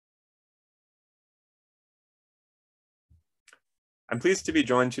I'm pleased to be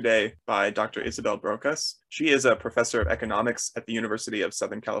joined today by Dr. Isabelle Brocas. She is a professor of economics at the University of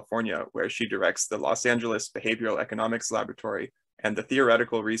Southern California, where she directs the Los Angeles Behavioral Economics Laboratory and the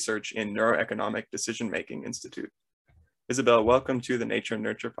Theoretical Research in Neuroeconomic Decision-Making Institute. Isabelle, welcome to the Nature and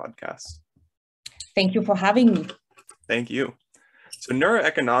Nurture podcast. Thank you for having me. Thank you. So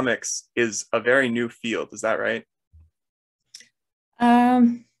neuroeconomics is a very new field, is that right?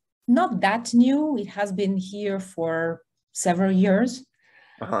 Not that new. It has been here for several years,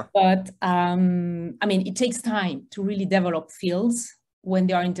 but I mean, it takes time to really develop fields when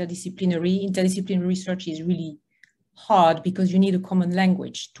they are interdisciplinary. Interdisciplinary research is really hard because you need a common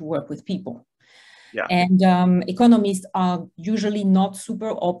language to work with people. Yeah. And economists are usually not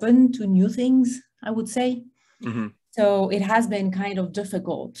super open to new things, I would say. Mm-hmm. So it has been kind of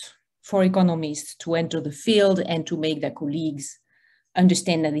difficult for economists to enter the field and to make their colleagues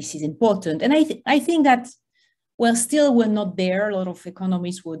understand that this is important. And I think that, well, still we're not there. A lot of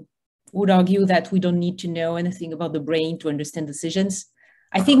economists would argue that we don't need to know anything about the brain to understand decisions.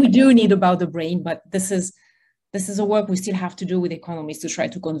 I think we do need about the brain, but this is a work we still have to do with economists to try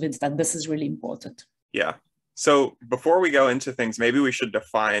to convince that this is really important. Yeah. So before we go into things, maybe we should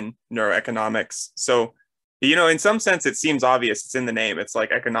define neuroeconomics. So, you know, in some sense, it seems obvious. It's in the name. It's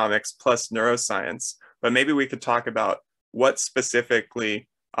like economics plus neuroscience. But maybe we could talk about what specifically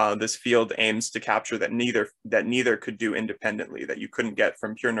this field aims to capture that neither could do independently, that you couldn't get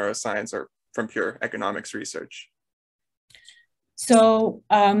from pure neuroscience or from pure economics research. So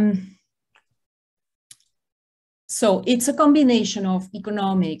it's a combination of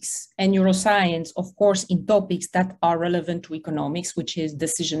economics and neuroscience, of course, in topics that are relevant to economics, which is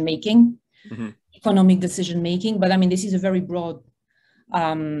decision-making, economic decision-making. But I mean, this is a very broad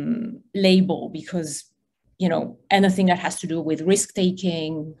label because, you know, anything that has to do with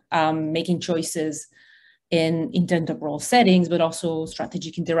risk-taking, making choices in intertemporal settings, but also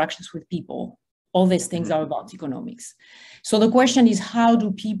strategic interactions with people. All these things are about economics. So the question is, how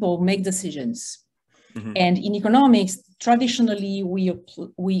do people make decisions? And in economics, traditionally, we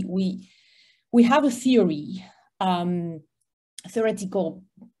have a theoretical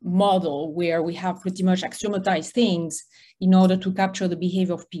model where we have pretty much axiomatized things in order to capture the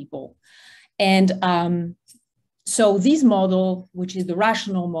behavior of people. And so this model, which is the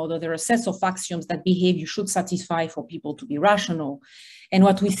rational model, there are sets of axioms that behavior should satisfy for people to be rational. And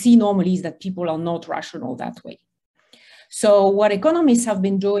what we see normally is that people are not rational that way. So what economists have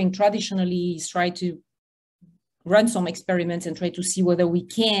been doing traditionally is try to run some experiments and try to see whether we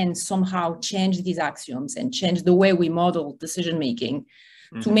can somehow change these axioms and change the way we model decision-making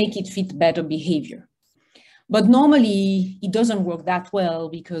to make it fit better behavior. But normally it doesn't work that well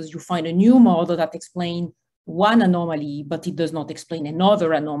because you find a new model that explains one anomaly, but it does not explain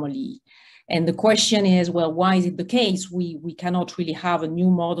another anomaly. And the question is, well, why is it the case? We cannot really have a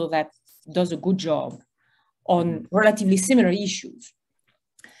new model that does a good job on relatively similar issues.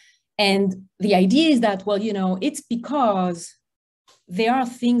 And the idea is that, well, you know, it's because there are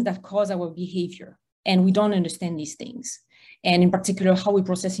things that cause our behavior and we don't understand these things. And in particular, how we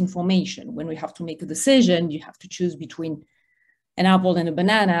process information. When we have to make a decision, you have to choose between an apple and a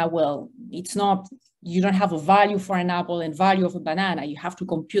banana. Well, it's not, you don't have a value for an apple and value of a banana. You have to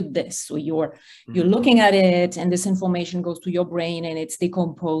compute this. So you're looking at it and this information goes to your brain and it's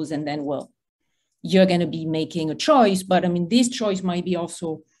decomposed. And then, well, you're going to be making a choice. But I mean, this choice might be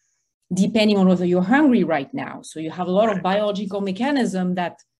also depending on whether you're hungry right now. So you have a lot of biological mechanism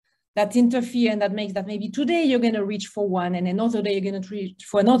that interfere and that makes that maybe today you're going to reach for one and another day you're going to reach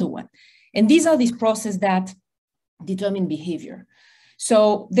for another one. And these are these processes that determine behavior.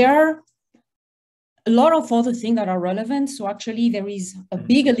 So there are a lot of other things that are relevant. So actually there is a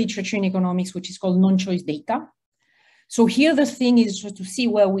bigger literature in economics, which is called non-choice data. So here the thing is just to see,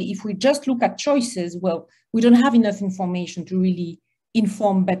 well, if we just look at choices, well, we don't have enough information to really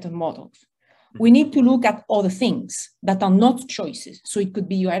inform better models. We need to look at other things that are not choices. So it could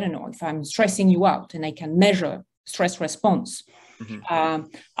be, I don't know, if I'm stressing you out and I can measure stress response,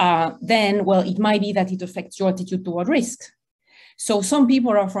 then, well, it might be that it affects your attitude toward risk. So some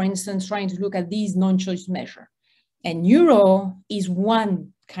people are, for instance, trying to look at these non-choice measures. And neuro is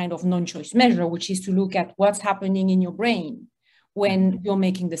one kind of non-choice measure, which is to look at what's happening in your brain when you're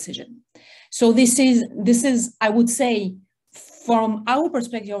making decisions. So this is, I would say, from our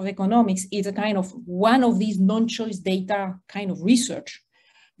perspective of economics, is a kind of one of these non-choice data kind of research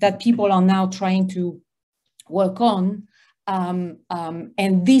that people are now trying to work on.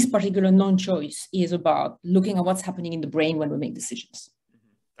 And this particular non-choice is about looking at what's happening in the brain when we make decisions.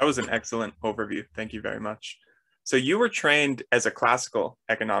 That was an excellent overview. Thank you very much. So you were trained as a classical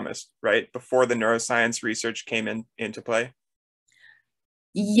economist, right? Before the neuroscience research came into play?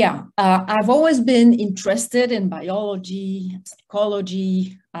 Yeah, I've always been interested in biology,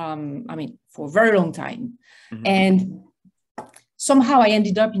 psychology, for a very long time. Mm-hmm. And somehow I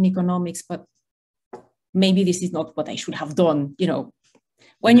ended up in economics, but maybe this is not what I should have done. You know,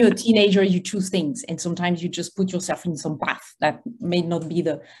 when you're a teenager, you choose things, and sometimes you just put yourself in some path that may not be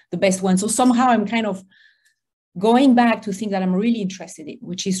the best one. So somehow I'm kind of going back to things that I'm really interested in,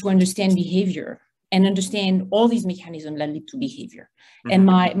 which is to understand behavior and understand all these mechanisms that lead to behavior. And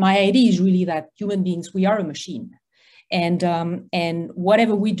my idea is really that human beings, we are a machine. And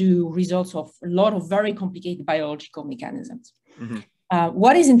whatever we do results of a lot of very complicated biological mechanisms.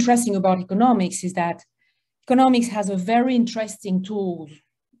 What is interesting about economics is that economics has a very interesting tool,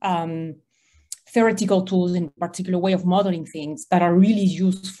 theoretical tools, in particular way of modeling things that are really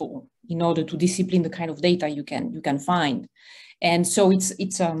useful in order to discipline the kind of data you can find. And so it's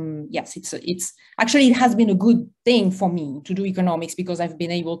actually, it has been a good thing for me to do economics, because I've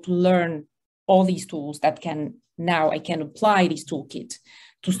been able to learn all these tools that I can apply this toolkit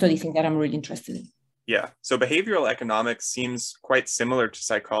to study things that I'm really interested in. Yeah. So behavioral economics seems quite similar to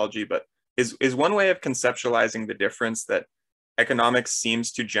psychology, but is one way of conceptualizing the difference that economics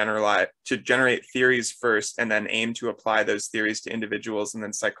seems to generate theories first and then aim to apply those theories to individuals, and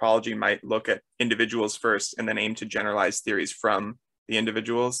then psychology might look at individuals first and then aim to generalize theories from the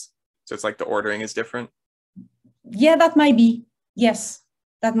individuals. So it's like the ordering is different. Yeah, that might be. Yes,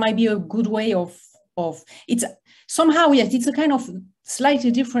 that might be a good way of it's somehow, yes, it's a kind of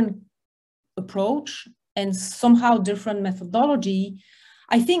slightly different approach and somehow different methodology.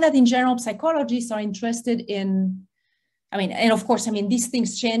 I think that in general, psychologists are interested in, and of course, these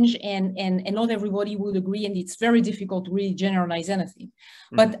things change and not everybody would agree, and it's very difficult to really generalize anything.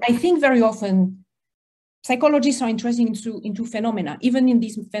 But I think very often psychologists are interested into phenomena, even in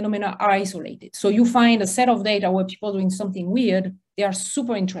these phenomena are isolated. So you find a set of data where people are doing something weird, they are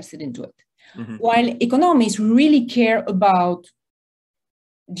super interested into it. While economists really care about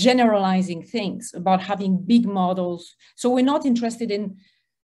generalizing things, about having big models. So we're not interested in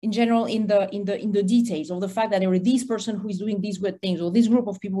general in the details of the fact that there is this person who is doing these weird things, or this group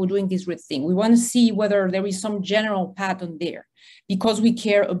of people who are doing this weird thing. We want to see whether there is some general pattern there, because we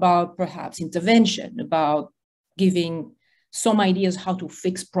care about perhaps intervention, about giving some ideas how to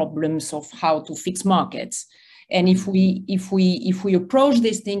fix problems, of how to fix markets. And if we approach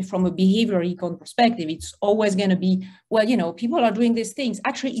this thing from a behavioral econ perspective, it's always going to be, well, people are doing these things.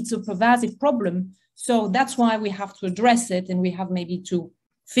 Actually, it's a pervasive problem. So that's why we have to address it, and we have maybe to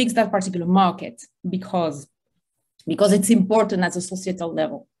fix that particular market because it's important at a societal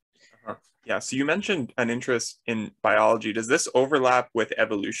level. Yeah, so you mentioned an interest in biology. Does this overlap with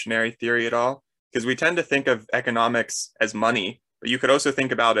evolutionary theory at all? Because we tend to think of economics as money, but you could also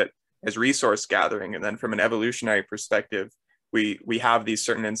think about it as resource gathering. And then from an evolutionary perspective, we have these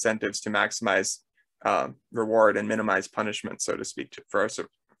certain incentives to maximize reward and minimize punishment, so to speak,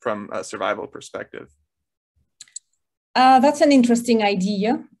 from a survival perspective. That's an interesting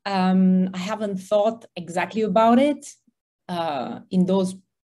idea. I haven't thought exactly about it in those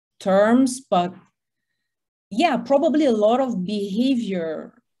terms, but yeah, probably a lot of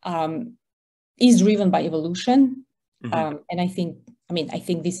behavior is driven by evolution. And I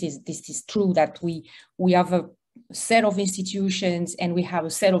think this is true, that we have a set of institutions and we have a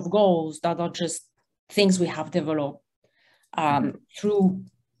set of goals that are just things we have developed through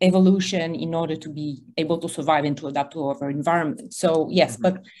evolution in order to be able to survive and to adapt to our environment. So yes,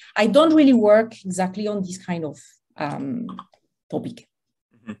 but I don't really work exactly on this kind of topic.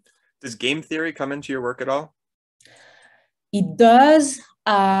 Does game theory come into your work at all? It does.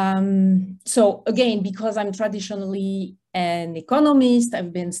 So again, because I'm traditionally an economist,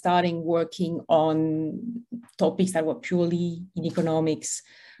 I've been starting working on topics that were purely in economics.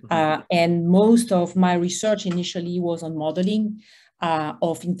 And most of my research initially was on modeling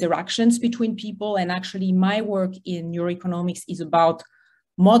of interactions between people. And actually my work in neuroeconomics is about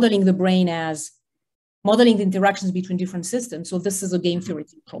modeling the brain as modeling the interactions between different systems. So this is a game theory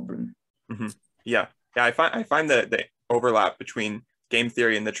problem. Yeah, I find that the overlap between game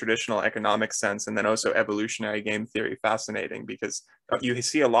theory in the traditional economic sense and then also evolutionary game theory fascinating, because you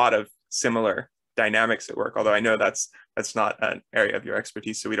see a lot of similar dynamics at work, although I know that's not an area of your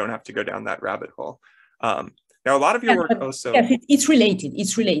expertise, so we don't have to go down that rabbit hole. Now, a lot of your work also... Yes, it's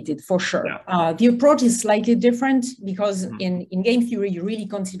related for sure. Yeah. The approach is slightly different because in game theory, you really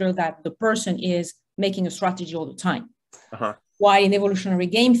consider that the person is making a strategy all the time. While in evolutionary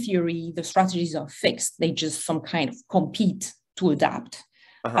game theory, the strategies are fixed. They just some kind of compete to adapt.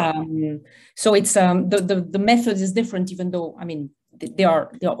 So it's the method is different, even though, they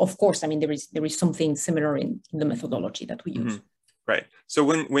are of course, there is something similar in the methodology that we use. Right. So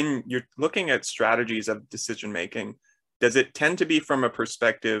when you're looking at strategies of decision making, does it tend to be from a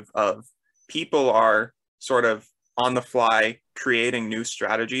perspective of people are sort of on the fly creating new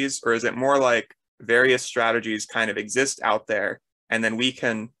strategies, or is it more like various strategies kind of exist out there and then we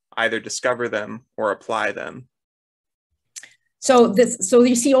can either discover them or apply them? So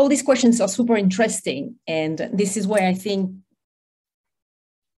you see, all these questions are super interesting, and this is where I think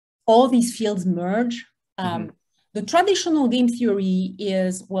all these fields merge. The traditional game theory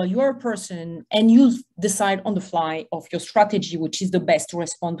is, well, you're a person and you decide on the fly of your strategy, which is the best to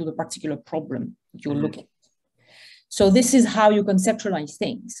respond to the particular problem you're looking at. So this is how you conceptualize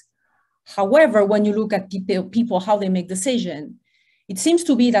things. However, when you look at people, how they make decisions, it seems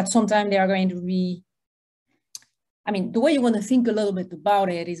to be that sometimes they are going to be, I mean, the way you want to think a little bit about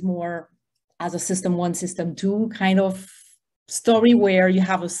it is more as a system one, system two kind of story, where you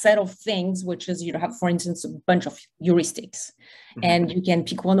have a set of things, which is you have, for instance, a bunch of heuristics, and you can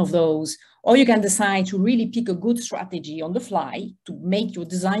pick one of those, or you can decide to really pick a good strategy on the fly to make your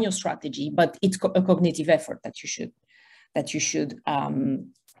design your strategy, but it's a cognitive effort that you should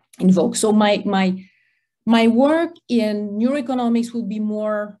invoke. So my work in neuroeconomics will be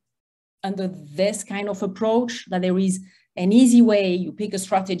more under this kind of approach, that there is an easy way. You pick a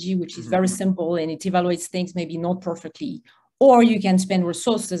strategy which is very simple and it evaluates things maybe not perfectly, or you can spend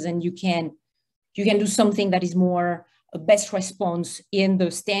resources and you can do something that is more a best response in the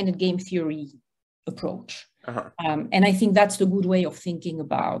standard game theory approach. And I think that's the good way of thinking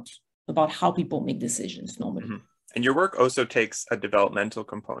about how people make decisions normally. And your work also takes a developmental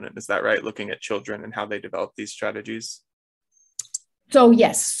component, is that right? Looking at children and how they develop these strategies? So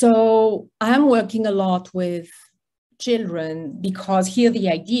yes, so I'm working a lot with children because here the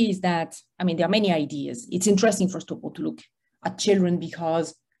idea is that, I mean, there are many ideas. It's interesting, first of all, to look at children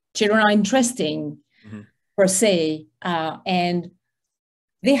because children are interesting per se, and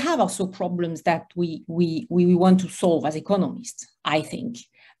they have also problems that we want to solve as economists, I think.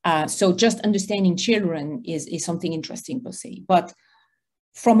 So just understanding children is something interesting per se. But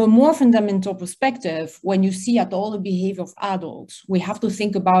from a more fundamental perspective, when you see at all the behavior of adults, we have to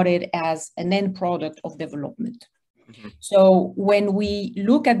think about it as an end product of development. So when we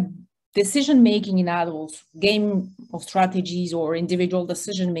look at decision-making in adults, game of strategies or individual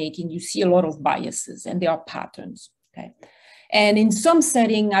decision-making, you see a lot of biases and there are patterns, okay? And in some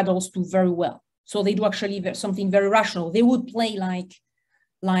setting, adults do very well. So they do actually something very rational. They would play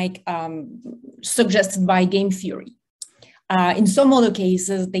like suggested by game theory. In some other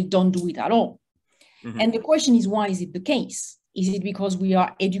cases, they don't do it at all. And the question is, why is it the case? Is it because we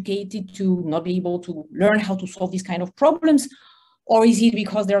are educated to not be able to learn how to solve these kind of problems? Or is it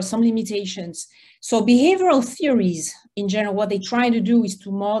because there are some limitations? So behavioral theories, in general, what they try to do is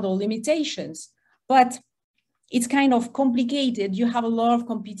to model limitations, but it's kind of complicated. You have a lot of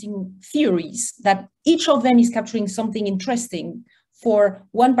competing theories that each of them is capturing something interesting for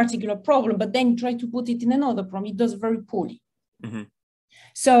one particular problem, but then try to put it in another problem. It does very poorly.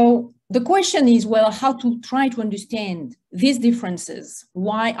 So the question is, well, how to try to understand these differences?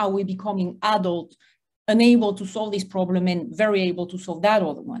 Why are we becoming adult, unable to solve this problem and very able to solve that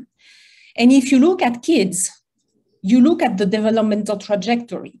other one? And if you look at kids, you look at the developmental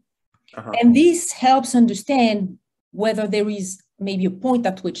trajectory. And this helps understand whether there is maybe a point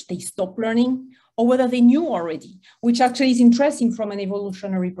at which they stop learning or whether they knew already, which actually is interesting from an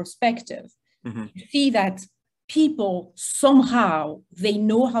evolutionary perspective. You see that people somehow, they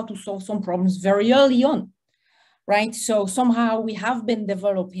know how to solve some problems very early on, right? So somehow we have been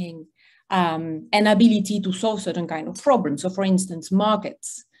developing an ability to solve certain kind of problems. So for instance,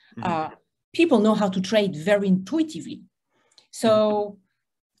 markets, people know how to trade very intuitively. So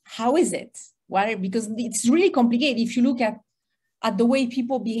how is it? Why? Because it's really complicated. If you look at the way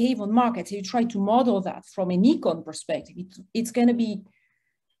people behave on markets, you try to model that from an econ perspective, it's going to be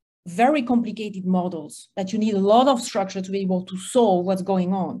very complicated models that you need a lot of structure to be able to solve what's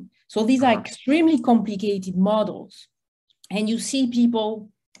going on. So these are extremely complicated models. And you see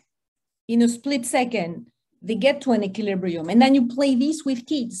people in a split second, they get to an equilibrium. And then you play this with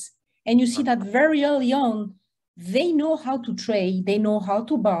kids. And you see that very early on, they know how to trade, they know how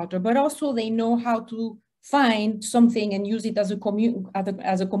to barter, but also they know how to find something and use it as a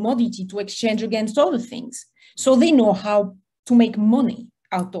commodity to exchange against other things. So they know how to make money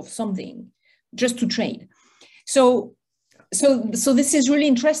out of something just to trade. So this is really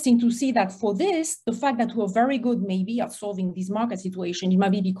interesting to see that for this, the fact that we're very good maybe at solving these market situations, it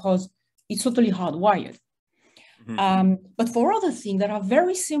might be because it's totally hardwired. But for other things that are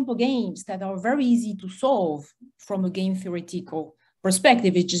very simple games that are very easy to solve from a game theoretical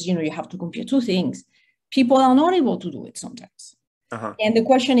perspective, it's just, you have to compare two things. People are not able to do it sometimes. Uh-huh. And the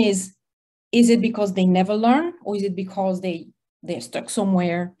question is it because they never learn, or is it because they're stuck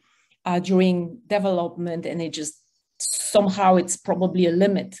somewhere during development, and it just somehow it's probably a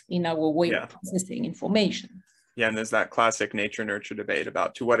limit in our way of processing information? Yeah, and there's that classic nature-nurture debate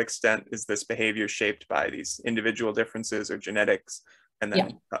about to what extent is this behavior shaped by these individual differences or genetics, and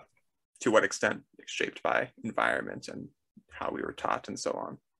then to what extent it's shaped by environment and how we were taught and so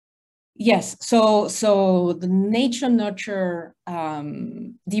on. Yes, so the nature-nurture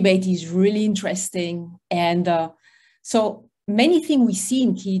debate is really interesting, and so many things we see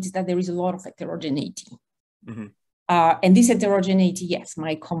in kids that there is a lot of heterogeneity. Mm-hmm. And this heterogeneity, yes,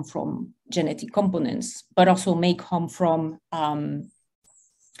 might come from genetic components, but also may come from the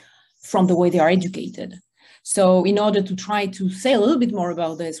way they are educated. So in order to try to say a little bit more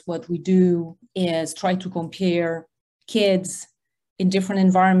about this, what we do is try to compare kids in different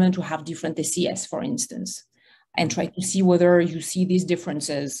environments who have different SES, for instance, and try to see whether you see these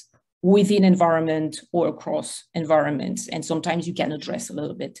differences within environment or across environments. And sometimes you can address a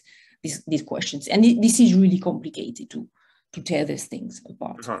little bit these questions. And this is really complicated to tear these things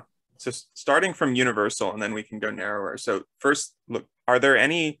apart. Uh-huh. So starting from universal, and then we can go narrower. So first, look, are there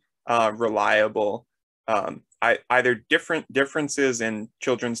any reliable, either differences in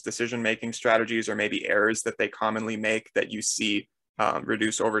children's decision-making strategies, or maybe errors that they commonly make that you see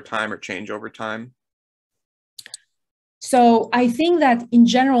reduce over time or change over time? So I think that in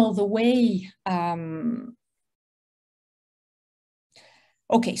general, the way,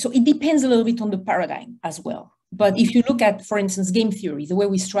 okay, so it depends a little bit on the paradigm as well. But if you look at, for instance, game theory, the way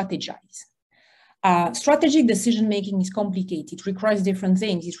we strategize, strategic decision-making is complicated. It requires different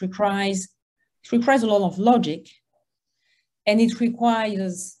things. It requires a lot of logic, and it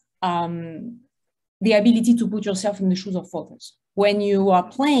requires the ability to put yourself in the shoes of others. When you are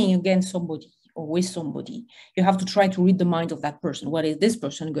playing against somebody or with somebody, you have to try to read the mind of that person. What is this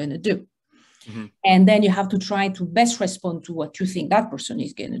person going to do? Mm-hmm. And then you have to try to best respond to what you think that person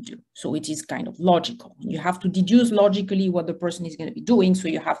is going to do. So it is kind of logical. You have to deduce logically what the person is going to be doing. So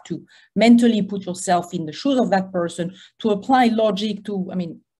you have to mentally put yourself in the shoes of that person to apply logic to,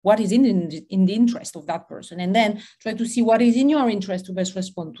 what is in the interest of that person, and then try to see what is in your interest to best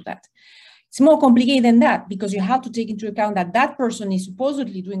respond to that. It's more complicated than that, because you have to take into account that that person is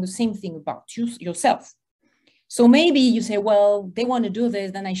supposedly doing the same thing about yourself. So maybe you say, well, they want to do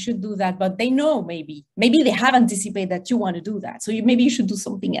this, then I should do that. But they know maybe they have anticipated that you want to do that. So maybe you should do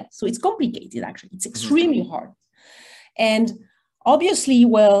something else. So it's complicated, actually. It's extremely hard. And obviously,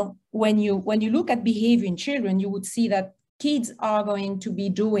 well, when you look at behavior in children, you would see that kids are going to be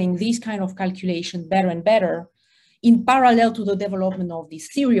doing this kind of calculation better and better in parallel to the development of this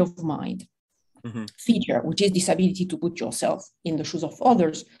theory of mind feature, which is this ability to put yourself in the shoes of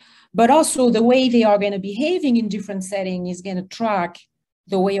others. But also the way they are going to behaving in different settings is going to track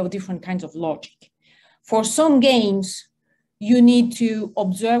the way of different kinds of logic. For some games, you need to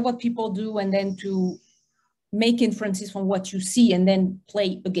observe what people do and then to make inferences from what you see and then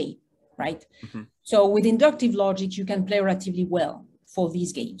play a game, right? Mm-hmm. So with inductive logic, you can play relatively well for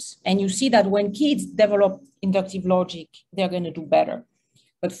these games. And you see that when kids develop inductive logic, they're going to do better.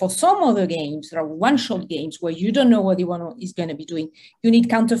 But for some other games, there are one-shot games where you don't know what the one is going to be doing. You need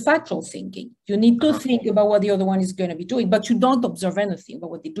counterfactual thinking. You need to think about what the other one is going to be doing, but you don't observe anything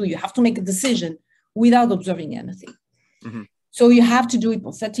about what they do. You have to make a decision without observing anything. Mm-hmm. So you have to do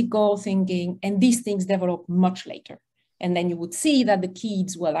hypothetical thinking, and these things develop much later. And then you would see that the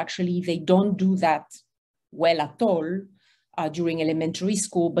kids, well, actually, they don't do that well at all during elementary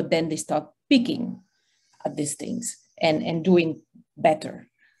school, but then they start picking at these things and doing better.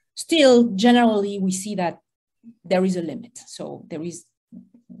 Still, generally, we see that there is a limit. So there is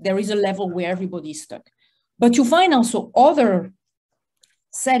a level where everybody is stuck. But you find also other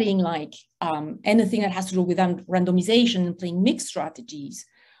setting, like anything that has to do with randomization and playing mixed strategies,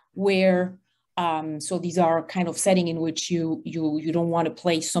 where so these are kind of setting in which you don't want to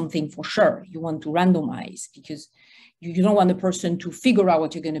play something for sure. You want to randomize because you don't want the person to figure out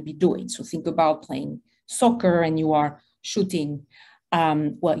what you're going to be doing. So think about playing soccer and you are shooting.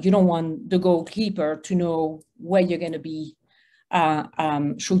 Well, you don't want the goalkeeper to know where you're going to be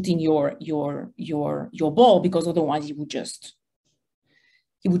shooting your ball, because otherwise he would just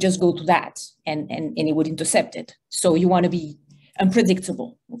go to that and he would intercept it. So you want to be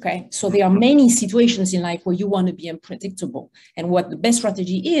unpredictable, okay? So there are many situations in life where you want to be unpredictable. And what the best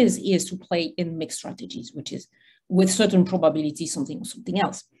strategy is to play in mixed strategies, which is with certain probability something or something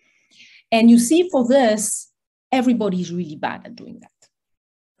else. And you see, for this, everybody is really bad at doing that.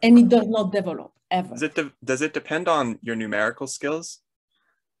 And it does not develop ever. Does it depend on your numerical skills?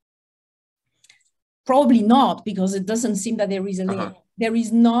 Probably not, because it doesn't seem that there is a link. Uh-huh. There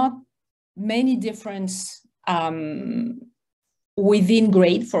is not many difference within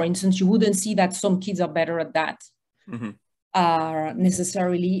grade. For instance, you wouldn't see that some kids are better at that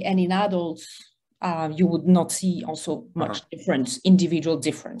necessarily, and in adults, you would not see also much difference, individual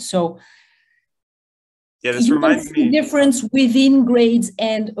difference. So yeah, this you reminds can see me difference within grades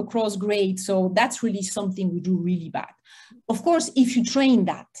and across grades. So that's really something we do really bad. Of course, if you train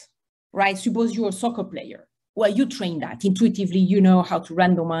that, right? Suppose you're a soccer player. Well, you train that intuitively, you know how to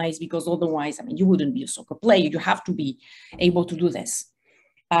randomize, because otherwise, I mean, you wouldn't be a soccer player. You have to be able to do this.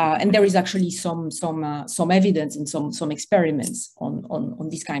 And there is actually some evidence and some experiments on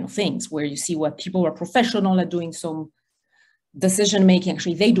these kind of things, where you see what people who are professional at doing some decision making,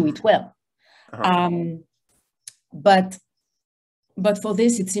 actually they do it well. But for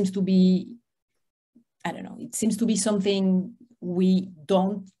this, it seems to be, I don't know, it seems to be something we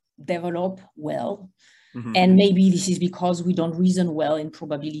don't develop well. And maybe this is because we don't reason well in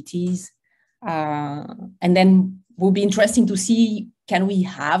probabilities. And then will be interesting to see, can we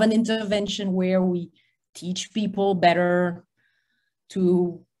have an intervention where we teach people better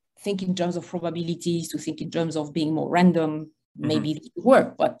to think in terms of probabilities, to think in terms of being more random? Maybe it would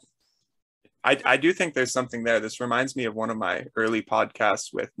work, but I do think there's something there. This reminds me of one of my early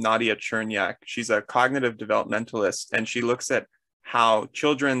podcasts with Nadia Cherniak. She's a cognitive developmentalist, and she looks at how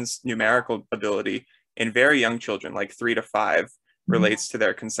children's numerical ability in very young children, like 3 to 5, relates to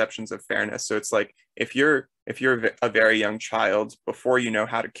their conceptions of fairness. So it's like, if you're a very young child, before you know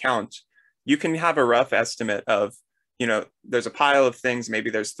how to count, you can have a rough estimate of, you know, there's a pile of things, maybe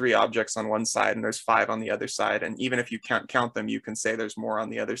there's 3 objects on one side and there's 5 on the other side. And even if you can't count them, you can say there's more on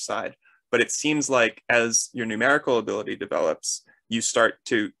the other side. But it seems like as your numerical ability develops, you start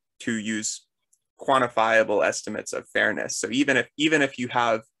to use quantifiable estimates of fairness. So even if you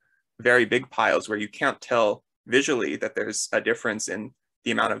have very big piles where you can't tell visually that there's a difference in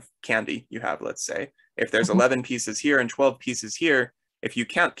the amount of candy you have, let's say, if there's 11 pieces here and 12 pieces here, if you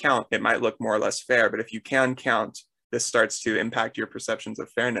can't count, it might look more or less fair. But if you can count, this starts to impact your perceptions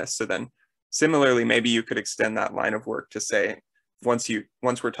of fairness. So then similarly, maybe you could extend that line of work to say, once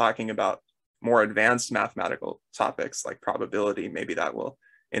we're talking about more advanced mathematical topics like probability, maybe that will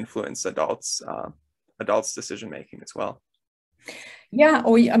influence adults' decision making as well. Yeah,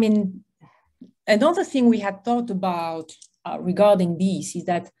 I mean, another thing we had thought about regarding this is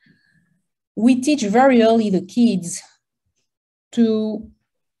that we teach very early the kids to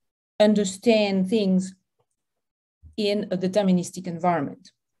understand things in a deterministic environment.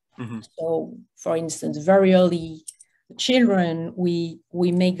 So, for instance, very early children, we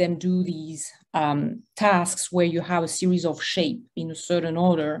make them do these tasks where you have a series of shape in a certain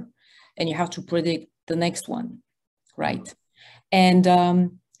order, and you have to predict the next one, right?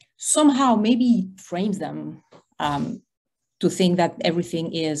 And somehow maybe it frames them to think that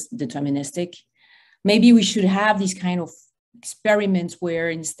everything is deterministic. Maybe we should have these kind of experiments where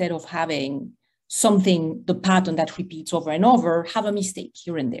instead of having something, the pattern that repeats over and over, have a mistake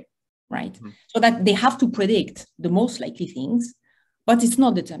here and there, right? So that they have to predict the most likely things, but it's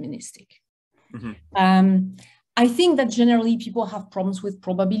not deterministic. I think that generally people have problems with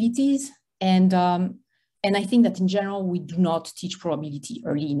probabilities, and I think that in general, we do not teach probability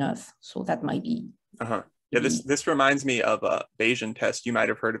early enough. So that might be. Yeah, this reminds me of a Bayesian test. You might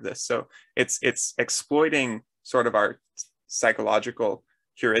have heard of this. So it's exploiting sort of our psychological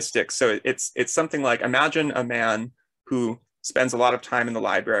heuristics. So it's something like, imagine a man who spends a lot of time in the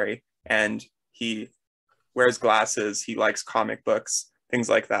library and he wears glasses, he likes comic books, things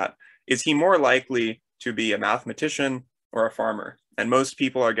like that. Is he more likely to be a mathematician or a farmer? And most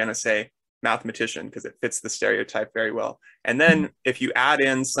people are going to say mathematician because it fits the stereotype very well. And then if you add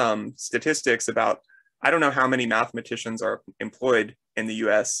in some statistics about, I don't know how many mathematicians are employed in the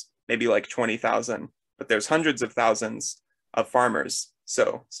US, maybe like 20,000, but there's hundreds of thousands of farmers.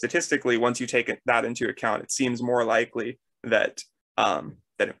 So statistically, once you take that into account, it seems more likely that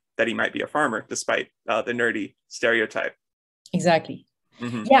that he might be a farmer, despite the nerdy stereotype. Exactly.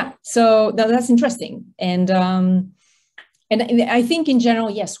 Yeah. So that's interesting, and I think in general,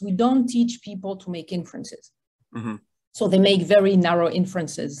 yes, we don't teach people to make inferences. So they make very narrow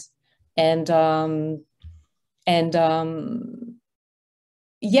inferences, and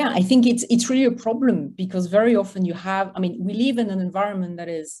yeah, I think it's really a problem, because very often you have, I mean, we live in an environment that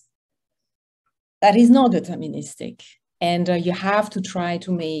is not deterministic, and you have to try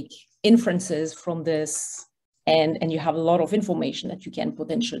to make inferences from this, and you have a lot of information that you can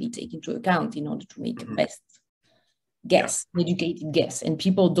potentially take into account in order to make a best guess, an educated guess, and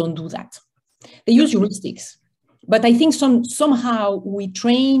people don't do that. They use heuristics, but I think somehow we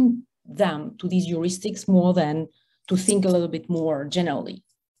train them to these heuristics more than to think a little bit more generally.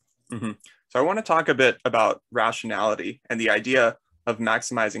 Mm-hmm. So I want to talk a bit about rationality and the idea of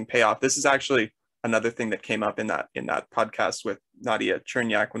maximizing payoff. This is actually another thing that came up in that podcast with Nadia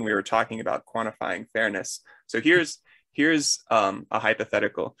Chernyak when we were talking about quantifying fairness. So here's a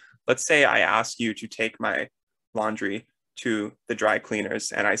hypothetical. Let's say I ask you to take my laundry to the dry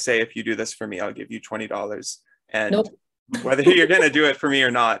cleaners, and I say, if you do this for me, I'll give you $20. And Nope. Whether you're going to do it for me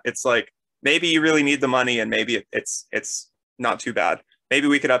or not, it's like, maybe you really need the money, and maybe it's not too bad. Maybe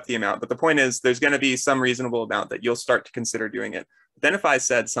we could up the amount, but the point is there's going to be some reasonable amount that you'll start to consider doing it. But then if I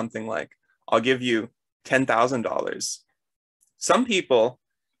said something like, I'll give you $10,000, some people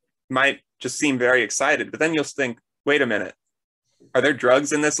might just seem very excited, but then you'll think, wait a minute, are there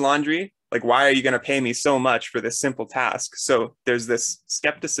drugs in this laundry? Like, why are you going to pay me so much for this simple task? So there's this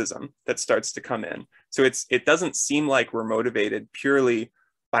skepticism that starts to come in. So it doesn't seem like we're motivated purely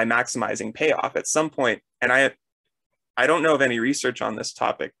by maximizing payoff at some point. And I don't know of any research on this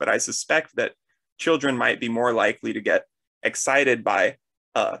topic, but I suspect that children might be more likely to get excited by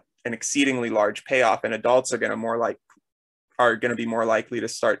an exceedingly large payoff, and adults are going to be more likely to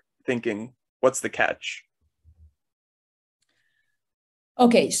start thinking, what's the catch?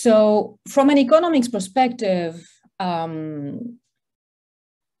 Okay, so from an economics perspective, we're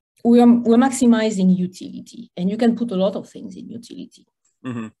maximizing utility, and you can put a lot of things in utility.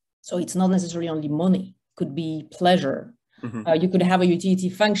 Mm-hmm. So it's not necessarily only money, it could be pleasure. Mm-hmm. You could have a utility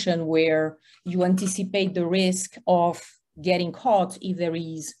function where you anticipate the risk of getting caught if there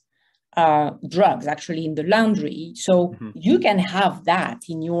is drugs actually in the laundry. So Mm-hmm. you can have that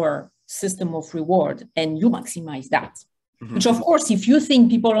in your system of reward, and you maximize that. Mm-hmm. Which, of course, if you think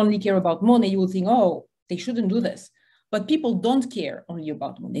people only care about money, you will think, oh, they shouldn't do this. But people don't care only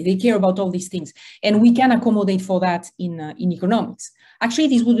about money. They care about all these things. And we can accommodate for that in economics. Actually,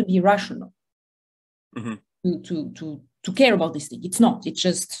 this wouldn't be rational Mm-hmm. to care about this thing. It's not. It's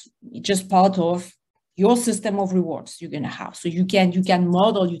just part of your system of rewards you're going to have. So you can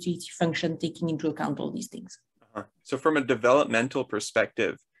model utility function taking into account all these things. Uh-huh. So from a developmental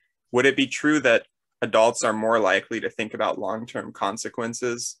perspective, would it be true that adults are more likely to think about long-term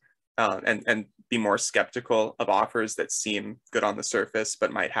consequences and be more skeptical of offers that seem good on the surface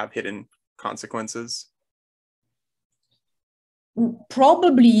but might have hidden consequences?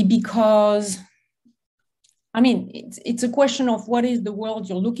 Probably because, I mean, it's a question of what is the world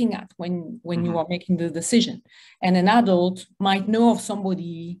you're looking at when Mm-hmm. you are making the decision. And an adult might know of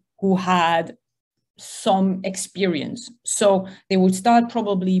somebody who had some experience. So they would start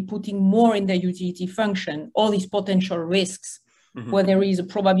probably putting more in their utility function, all these potential risks, Mm-hmm. where there is a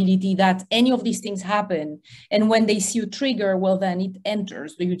probability that any of these things happen. And when they see a trigger, well, then it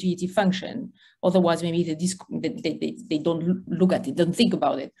enters the utility function. Otherwise, maybe they don't look at it, don't think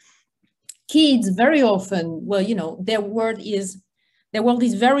about it. Kids very often, well, their world is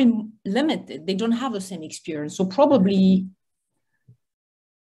very limited. They don't have the same experience. So probably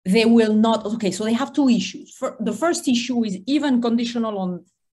they will not. Okay, so they have two issues. The first issue is even conditional on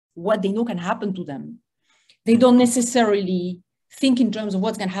what they know can happen to them. They don't necessarily think in terms of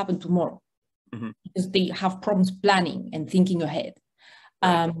what's going to happen tomorrow, Mm-hmm. because they have problems planning and thinking ahead.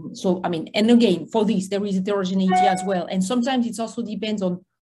 Right. So, I mean, and again, for this, there is heterogeneity as well. And sometimes it also depends on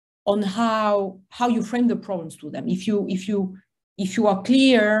how you frame the problems to them. If you are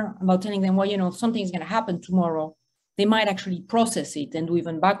clear about telling them, well, something's going to happen tomorrow, they might actually process it and do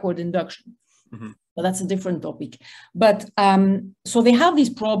even backward induction. Mm-hmm. But that's a different topic. But so they have this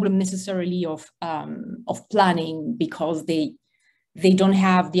problem necessarily of planning, because they don't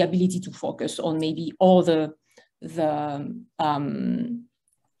have the ability to focus on maybe all the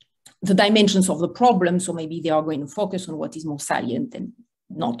dimensions of the problem. So maybe they are going to focus on what is more salient and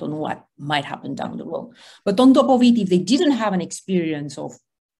not on what might happen down the road. But on top of it, if they didn't have an experience of,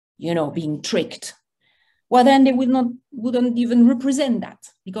 being tricked, well, then they wouldn't even represent that,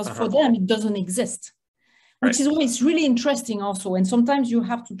 because for them, it doesn't exist. Which is why it's really interesting also. And sometimes you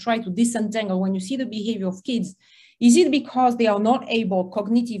have to try to disentangle when you see the behavior of kids. Is it because they are not able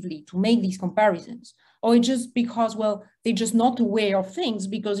cognitively to make these comparisons? Or it's just because, well, they're just not aware of things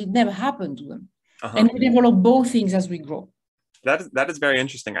because it never happened to them? And we develop both things as we grow. That is very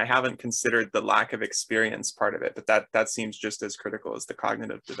interesting. I haven't considered the lack of experience part of it, but that seems just as critical as the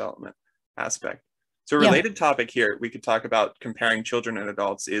cognitive development aspect. So a related topic here we could talk about comparing children and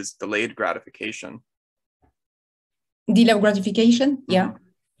adults is delayed gratification. Delayed gratification? Mm-hmm. Yeah.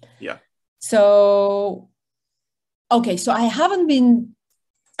 Yeah. So, okay, so I haven't been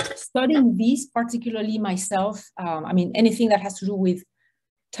studying this particularly myself. I mean, anything that has to do with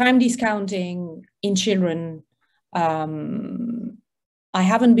time discounting in children, I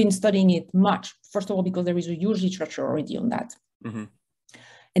haven't been studying it much. First of all, because there is a huge literature already on that. Mm-hmm.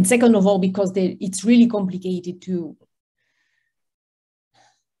 And second of all, because it's really complicated to,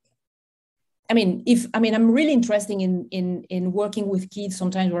 I'm really interested in working with kids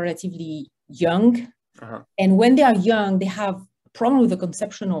sometimes relatively young. Uh-huh. And when they are young, they have a problem with the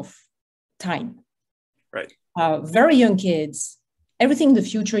conception of time. Right. Very young kids, everything in the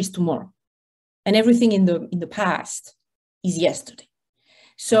future is tomorrow. And everything in the past is yesterday.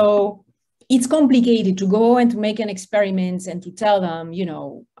 So it's complicated to go and to make an experiment and to tell them,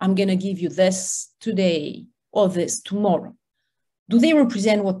 I'm going to give you this today or this tomorrow. Do they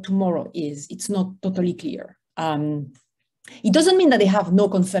represent what tomorrow is? It's not totally clear. It doesn't mean that they have no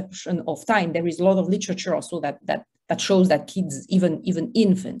conception of time. There is a lot of literature also that shows that kids, even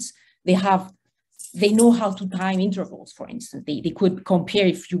infants, they know how to time intervals, for instance. They could compare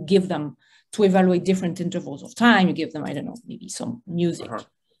if you give them to evaluate different intervals of time, you give them, I don't know, maybe some music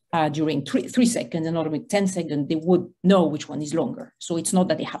during 3 seconds, another with 10 seconds, they would know which one is longer. So it's not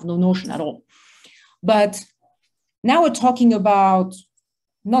that they have no notion at all. But now we're talking about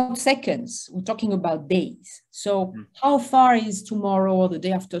not seconds, we're talking about days. So how far is tomorrow or the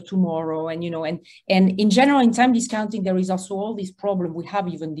day after tomorrow? And, and in general, in time discounting, there is also all these problems. We have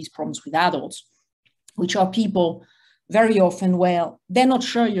even these problems with adults, which are people very often, they're not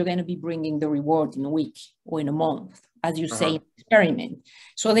sure you're going to be bringing the reward in a week or in a month, as you say, in experiment.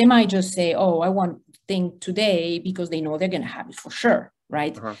 So they might just say, I want to think today because they know they're going to have it for sure,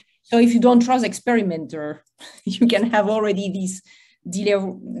 right? So if you don't trust experimenter, you can have already this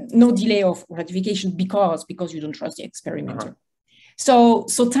no delay of gratification because you don't trust the experimenter. So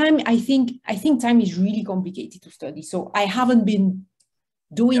time, I think time is really complicated to study. So I haven't been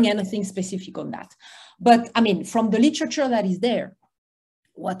doing anything specific on that. But from the literature that is there,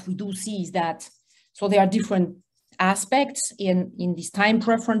 what we do see is that, so there are different aspects in these time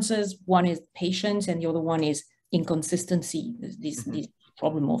preferences. One is patience and the other one is inconsistency, this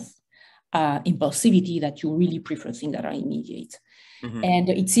problem of impulsivity, that you really prefer things that are immediate. And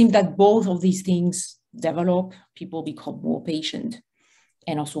it seems that both of these things develop, people become more patient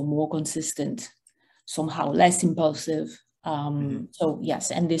and also more consistent, somehow less impulsive. So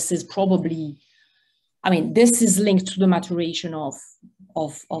yes, and this is probably, this is linked to the maturation of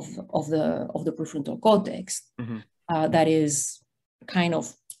the prefrontal cortex, that is kind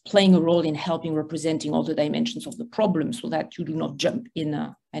of playing a role in helping representing all the dimensions of the problem, so that you do not jump in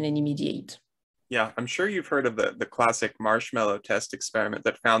an immediate. Yeah, I'm sure you've heard of the classic marshmallow test experiment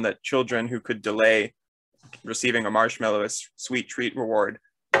that found that children who could delay receiving a marshmallow as sweet treat reward,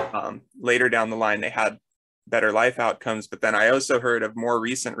 later down the line, they had better life outcomes. But then I also heard of more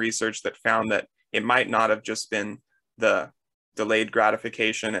recent research that found that it might not have just been the delayed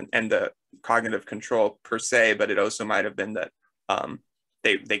gratification and the cognitive control per se, but it also might have been that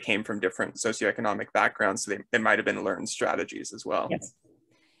they came from different socioeconomic backgrounds, so they might have been learned strategies as well.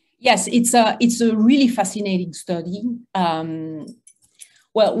 Yes, it's a really fascinating study.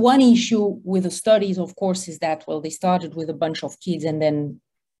 Well, one issue with the studies, of course, is that, they started with a bunch of kids, and then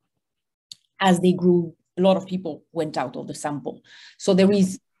as they grew, a lot of people went out of the sample. So there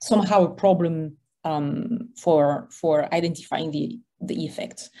is somehow a problem for identifying the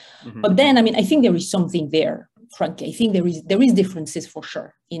effects. But then, I think there is something there, frankly. I think there is differences for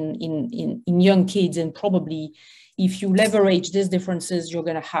sure in young kids, and probably if you leverage these differences, you're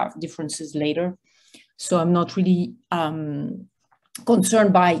going to have differences later. So I'm not really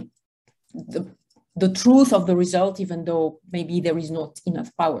concerned by the truth of the result, even though maybe there is not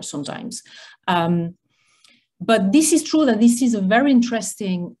enough power sometimes. But this is true that this is a very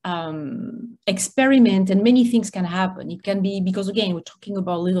interesting experiment, and many things can happen. It can be because, again, we're talking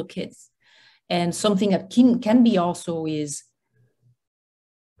about little kids, and something that can be also is,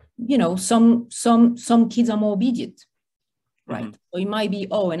 some kids are more obedient, right? So it might be,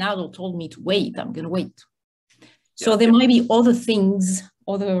 an adult told me to wait, I'm going to wait. So there might be other things,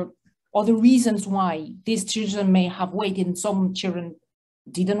 other reasons why these children may have waited and some children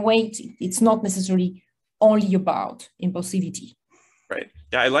didn't wait. It's not necessarily only about impulsivity. Right.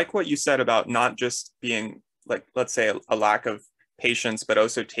 Yeah, I like what you said about not just being, like, let's say a lack of patience, but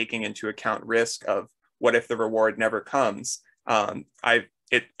also taking into account risk of what if the reward never comes.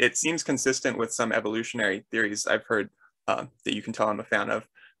 It seems consistent with some evolutionary theories I've heard that you can tell I'm a fan of,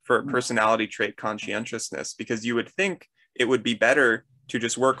 for personality trait conscientiousness, because you would think it would be better to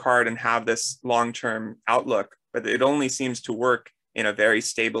just work hard and have this long-term outlook, but it only seems to work in a very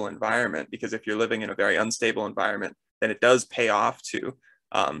stable environment, because if you're living in a very unstable environment, then it does pay off to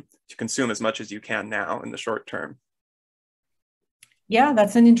consume as much as you can now in the short term. Yeah,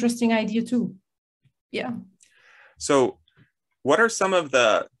 that's an interesting idea too. Yeah. So what are some of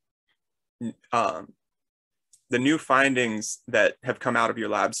the new findings that have come out of your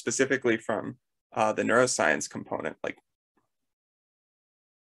lab, specifically from the neuroscience component? Like,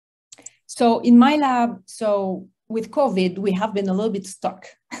 so in my lab, so with COVID, we have been a little bit stuck.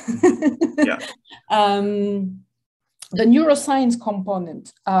 Yeah. The neuroscience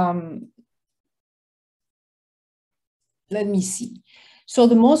component, let me see. So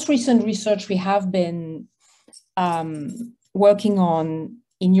the most recent research we have been working on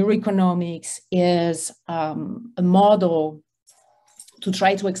in neuroeconomics is a model to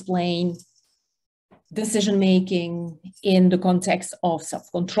try to explain decision-making in the context of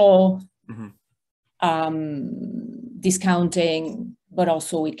self-control, discounting, but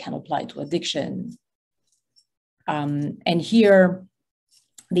also it can apply to addiction. And here,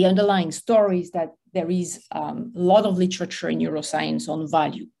 the underlying story is that there is a lot of literature in neuroscience on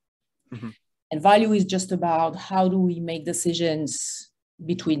value. And value is just about how do we make decisions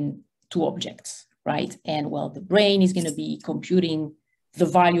between two objects, right? And well, the brain is going to be computing the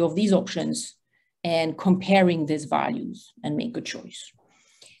value of these options and comparing these values and make a choice.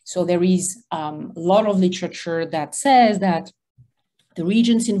 So there is a lot of literature that says that the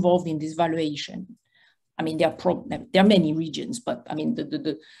regions involved in this valuation, I mean, there are many regions, but I mean,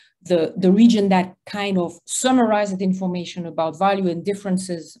 the region that kind of summarizes the information about value and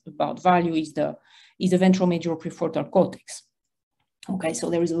differences about value is the ventral major prefrontal cortex. Okay, so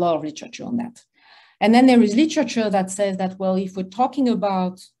there is a lot of literature on that. And then there is literature that says that, well, if we're talking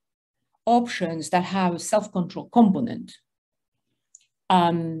about options that have a self-control component,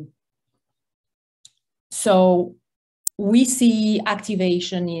 so we see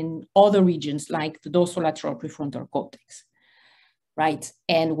activation in other regions like the dorsolateral prefrontal cortex, right?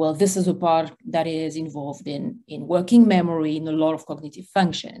 And well, this is a part that is involved in working memory, in a lot of cognitive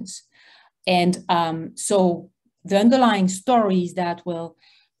functions. And so the underlying story is that, well,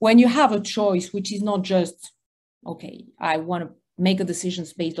 when you have a choice, which is not just, okay, I want to make a decision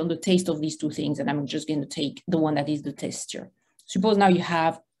based on the taste of these two things, and I'm just going to take the one that is the tastier. Suppose now you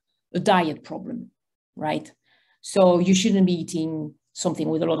have a diet problem, right? So you shouldn't be eating something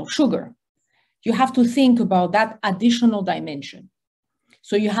with a lot of sugar. You have to think about that additional dimension.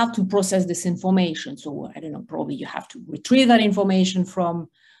 So you have to process this information. So I don't know, probably you have to retrieve that information from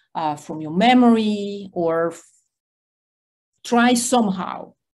your memory, or try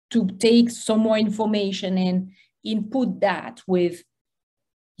somehow to take some more information and input that with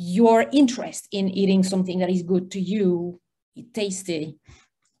your interest in eating something that is good to you, tasty.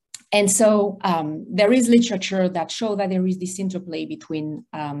 And so there is literature that shows that there is this interplay between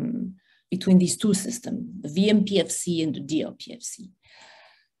these two systems, the VMPFC and the DLPFC.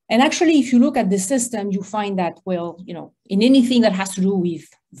 And actually, if you look at the system, you find that, well, you know, in anything that has to do with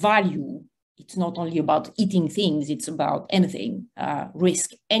value, it's not only about eating things, it's about anything,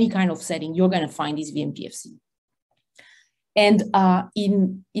 risk, any kind of setting, you're going to find this VMPFC. And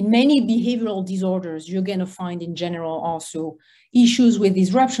in many behavioral disorders, you're going to find in general also issues with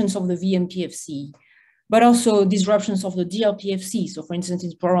disruptions of the VMPFC, but also disruptions of the DLPFC. So for instance,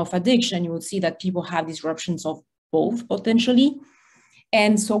 in problem of addiction, you would see that people have disruptions of both potentially.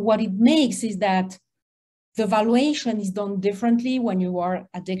 And so what it makes is that the evaluation is done differently when you are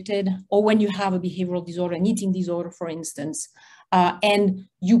addicted or when you have a behavioral disorder, an eating disorder, for instance, and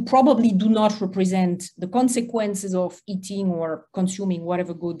you probably do not represent the consequences of eating or consuming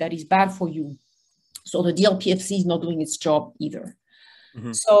whatever good that is bad for you. So the DLPFC is not doing its job either.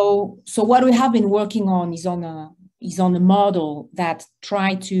 So what we have been working on is on a model that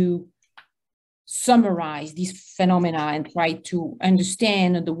try to summarize these phenomena and try to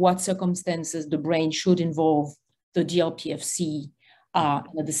understand under what circumstances the brain should involve the DLPFC in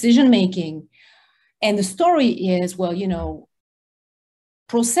the decision making. And the story is, well, you know,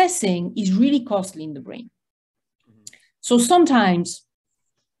 processing is really costly in the brain. So sometimes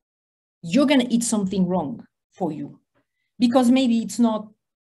you're going to eat something wrong for you because maybe it's not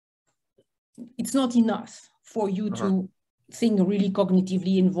enough for you to think really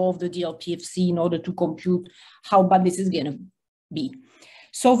cognitively, involve the DLPFC in order to compute how bad this is going to be.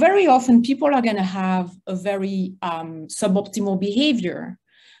 So very often people are going to have a very suboptimal behavior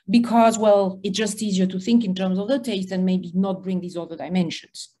because, well, it's just easier to think in terms of the taste and maybe not bring these other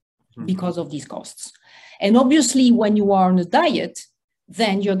dimensions because of these costs. And obviously, when you are on a diet,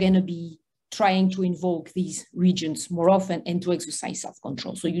 then you're going to be trying to invoke these regions more often and to exercise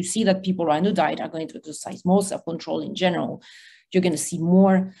self-control. So you see that people on a diet are going to exercise more self-control in general. You're going to see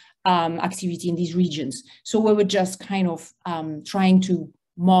more activity in these regions. So we were just kind of trying to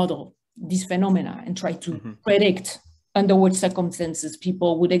model these phenomena and try to predict under which circumstances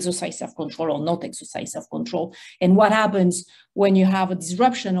people would exercise self-control or not exercise self-control, and what happens when you have a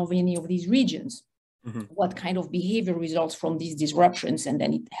disruption of any of these regions. What kind of behavior results from these disruptions, and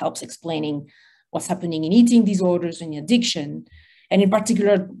then it helps explaining what's happening in eating disorders and addiction, and in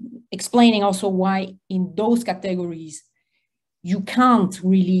particular explaining also why in those categories you can't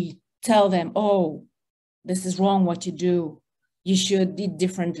really tell them, oh, this is wrong what you do, you should do it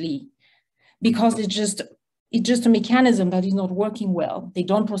differently, because it's just a mechanism that is not working well. They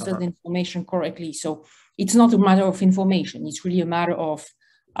don't process the information correctly. So it's not a matter of information. It's really a matter of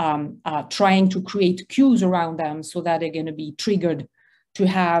trying to create cues around them so that they're going to be triggered to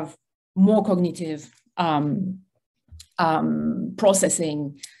have more cognitive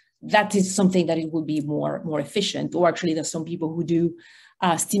processing. That is something that it would be more efficient. Or actually, there's some people who do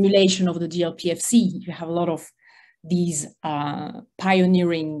stimulation of the GLPFC. You have a lot of these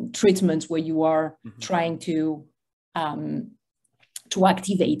pioneering treatments where you are trying to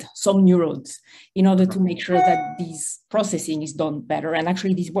activate some neurons in order to make sure that this processing is done better. And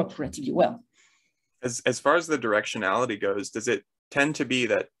actually, this works relatively well. As far as the directionality goes, does it tend to be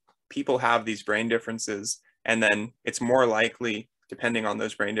that people have these brain differences, and then it's more likely, depending on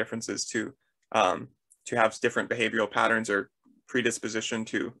those brain differences, to have different behavioral patterns or predisposition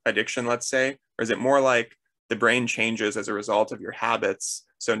to addiction, let's say? Or is it more like the brain changes as a result of your habits?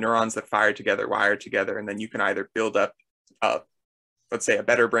 So neurons that fire together, wire together, and then you can either build up, let's say, a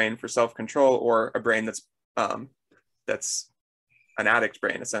better brain for self-control, or a brain that's an addict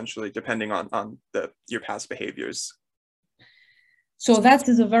brain, essentially, depending on your past behaviors. So that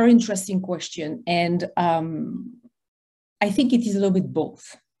is a very interesting question. And I think it is a little bit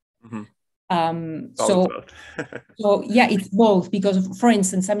both. So yeah, it's both, because, for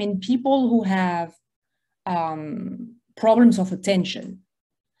instance, I mean, people who have problems of attention,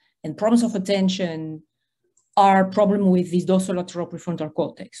 and problems of attention are problem with this dorsolateral prefrontal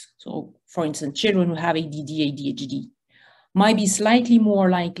cortex. So, for instance, children who have ADD, ADHD might be slightly more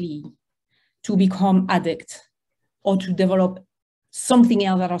likely to become addict or to develop something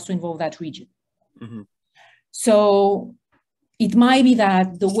else that also involves that region. So it might be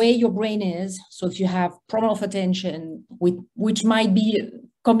that the way your brain is, so if you have problem of attention, which might be a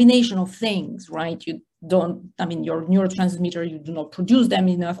combination of things, right? Your neurotransmitter, you do not produce them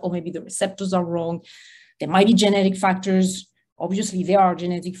enough, or maybe the receptors are wrong. There might be genetic factors. Obviously, there are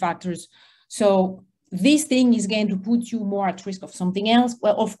genetic factors. So this thing is going to put you more at risk of something else.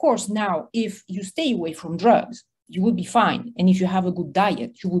 Well, of course, now, if you stay away from drugs, you will be fine. And if you have a good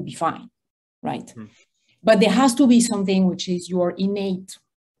diet, you will be fine, right? But there has to be something which is your innate,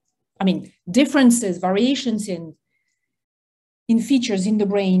 differences, variations in features in the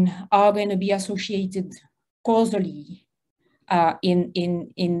brain are going to be associated causally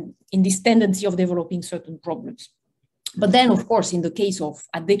in this tendency of developing certain problems. But then, of course, in the case of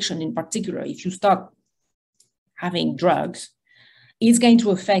addiction in particular, if you start having drugs, it's going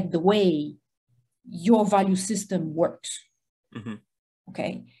to affect the way your value system works.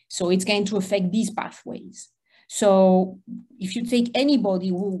 Okay, so it's going to affect these pathways. So if you take anybody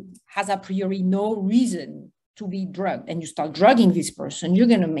who has a priori no reason to be drugged, and you start drugging this person, you're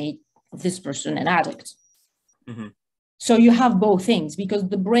going to make this person an addict. So you have both things, because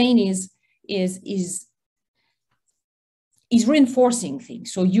the brain is reinforcing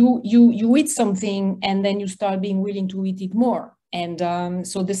things. So you eat something, and then you start being willing to eat it more. And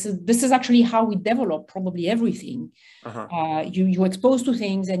so this is actually how we develop probably everything. You expose to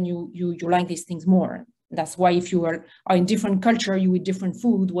things, and you like these things more. That's why if you are in different culture, you eat different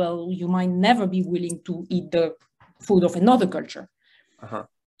food. Well, you might never be willing to eat the food of another culture.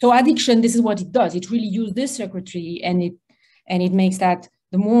 So addiction, this is what it does. It really uses this circuitry, and it makes that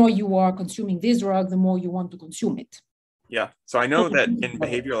the more you are consuming this drug, the more you want to consume it. Yeah. So I know that in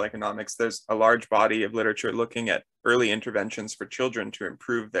behavioral economics, there's a large body of literature looking at early interventions for children to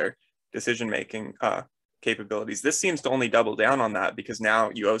improve their decision-making capabilities. This seems to only double down on that, because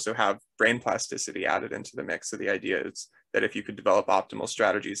now you also have brain plasticity added into the mix. So the idea is that if you could develop optimal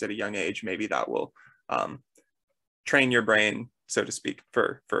strategies at a young age, maybe that will train your brain, so to speak,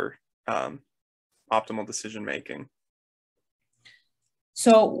 for optimal decision-making.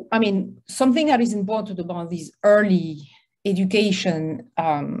 So, something that is important about these early education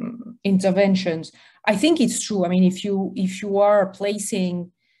interventions, I think it's true. If you are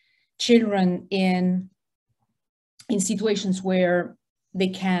placing children in situations where they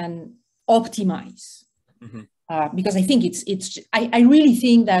can optimize, because I think I really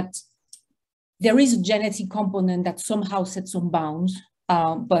think that there is a genetic component that somehow sets some bounds,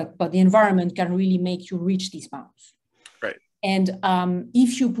 but the environment can really make you reach these bounds. Right. And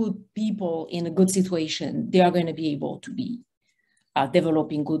if you put people in a good situation, they are going to be able to be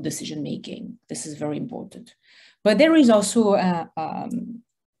developing good decision making. This is very important. But there is also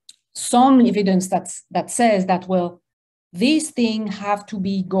some evidence that says that, well, these things have to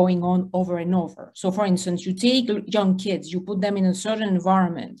be going on over and over. So for instance, you take young kids, you put them in a certain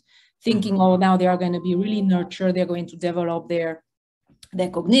environment, thinking, oh, now they are going to be really nurtured, they're going to develop their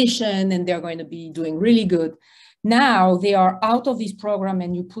cognition, and they're going to be doing really good. Now they are out of this program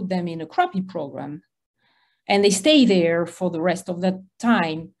and you put them in a crappy program and they stay there for the rest of the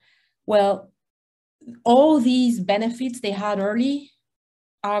time. Well, all these benefits they had early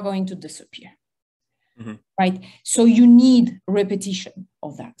are going to disappear, right? So you need repetition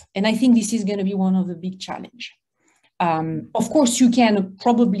of that. And I think this is going to be one of the big challenge. Of course, you can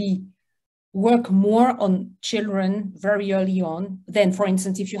probably work more on children very early on than, for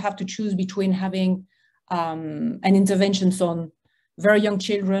instance, if you have to choose between having an interventions on very young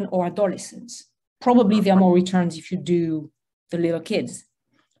children or adolescents. Probably there are more returns if you do the little kids.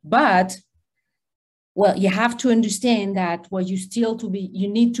 But, well, you have to understand that, well, you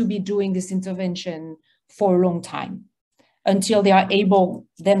need to be doing this intervention for a long time until they are able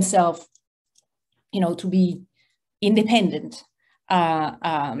themselves, to be independent.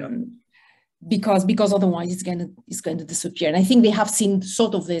 Because otherwise it's going to disappear. And I think they have seen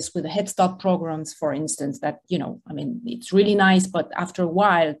sort of this with the Head Start programs, for instance, that, it's really nice, but after a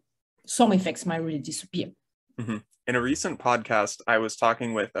while, some effects might really disappear. In a recent podcast, I was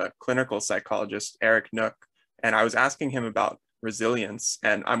talking with a clinical psychologist, Eric Nook, and I was asking him about resilience.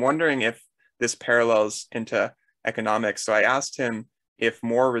 And I'm wondering if this parallels into economics. So I asked him if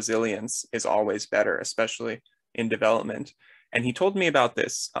more resilience is always better, especially in development. And he told me about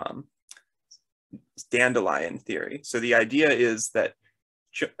this dandelion theory. So the idea is that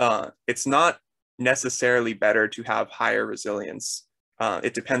it's not necessarily better to have higher resilience.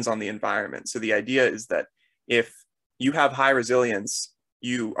 It depends on the environment. So the idea is that if you have high resilience,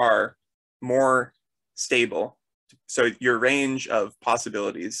 you are more stable. So your range of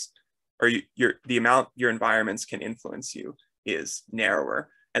possibilities, or the amount your environments can influence you, is narrower.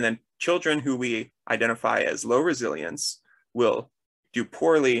 And then children who we identify as low resilience will do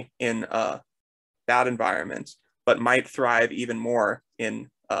poorly in a bad environment, but might thrive even more in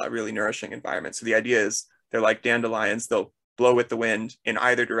a really nourishing environment. So the idea is they're like dandelions. They'll blow with the wind in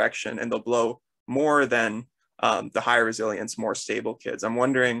either direction, and they'll blow more than the higher resilience, more stable kids. I'm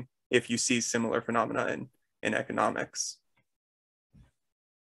wondering if you see similar phenomena in economics.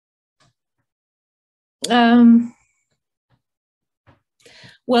 Well,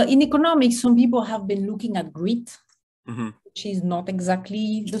 in economics, some people have been looking at grit, which is not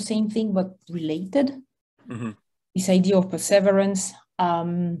exactly the same thing, but related. This idea of perseverance.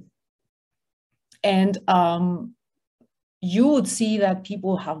 You would see that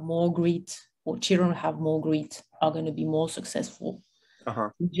people have more grit, or children have more grit, are going to be more successful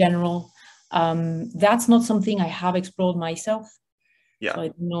in general. That's not something I have explored myself. Yeah. So I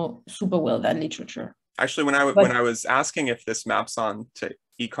don't know super well that literature. Actually, when I was asking if this maps on to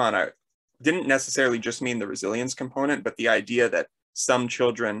econ, I didn't necessarily just mean the resilience component, but the idea that some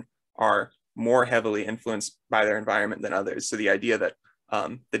children are more heavily influenced by their environment than others. So the idea that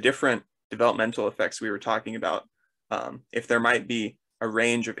the different developmental effects we were talking about, if there might be a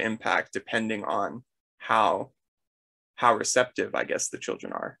range of impact depending on how receptive, I guess, the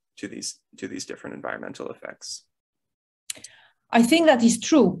children are to these different environmental effects. I think that is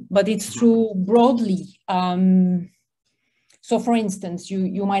true, but it's true broadly. So for instance,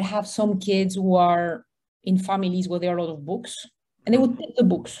 you might have some kids who are in families where there are a lot of books, and they would pick the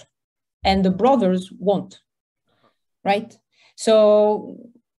books, and the brothers won't, right? So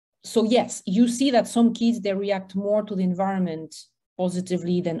yes, you see that some kids, they react more to the environment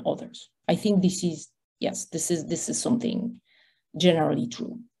positively than others. I think this is something generally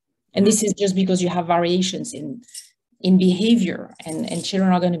true. And this is just because you have variations in behavior, and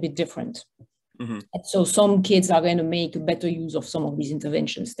children are going to be different. And so some kids are going to make better use of some of these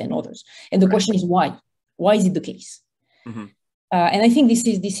interventions than others. And the question is why? Why is it the case? And I think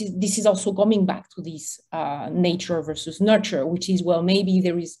this is also coming back to this nature versus nurture, which is, well, maybe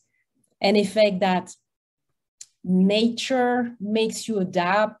there is an effect that nature makes you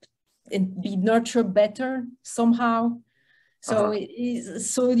adapt and be nurtured better somehow. So they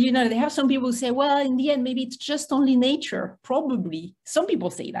have some people say, well, in the end, maybe it's just only nature. Probably some people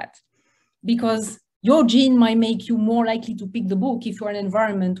say that, because your gene might make you more likely to pick the book if you're in an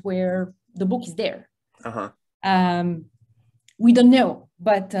environment where the book is there. We don't know,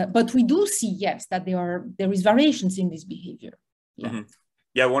 but we do see, yes, that there is variations in this behavior. Yeah.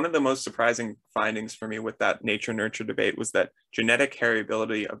 Yeah, one of the most surprising findings for me with that nature nurture debate was that genetic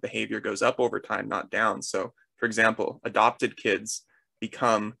variability of behavior goes up over time, not down. So, for example, adopted kids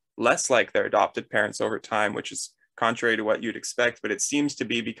become less like their adopted parents over time, which is contrary to what you'd expect. But it seems to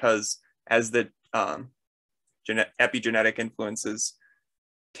be because as the epigenetic influences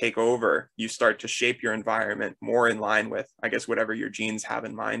take over, you start to shape your environment more in line with, I guess, whatever your genes have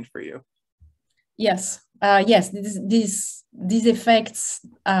in mind for you. Yes, yes, these effects,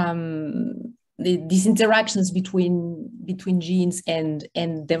 these interactions between genes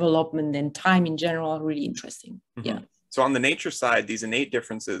and development and time in general are really interesting. Mm-hmm. Yeah. So on the nature side, these innate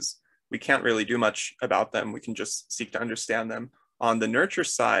differences, we can't really do much about them. We can just seek to understand them. On the nurture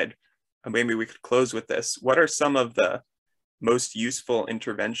side, maybe we could close with this. What are some of the most useful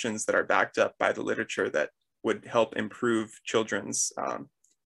interventions that are backed up by the literature that would help improve children's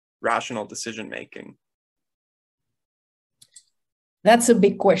rational decision making? That's a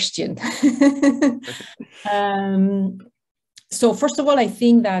big question. So first of all, I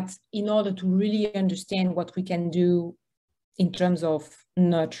think that in order to really understand what we can do in terms of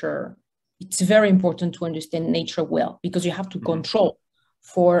nurture, it's very important to understand nature well, because you have to control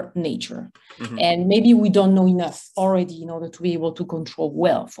for nature. And maybe we don't know enough already in order to be able to control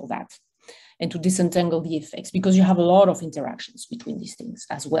well for that and to disentangle the effects, because you have a lot of interactions between these things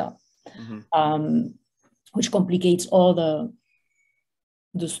as well, which complicates all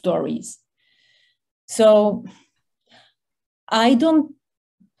the stories. So I don't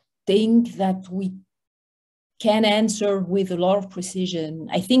think that we can answer with a lot of precision.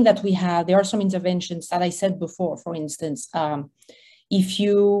 I think that there are some interventions that I said before. For instance, if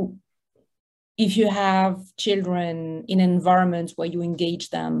you have children in environments where you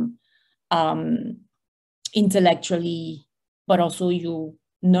engage them intellectually, but also you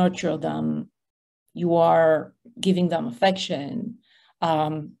nurture them, you are giving them affection,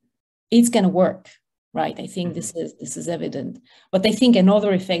 it's going to work, right? I think this is evident. But I think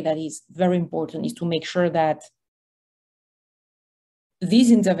another effect that is very important is to make sure that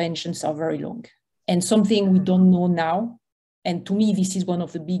these interventions are very long. And something we don't know now, and to me, this is one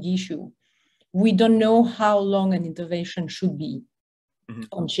of the big issues. We don't know how long an intervention should be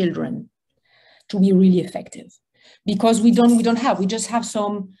on children to be really effective, because we just have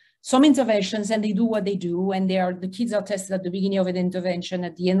some interventions and they do what they do, and the kids are tested at the beginning of an intervention,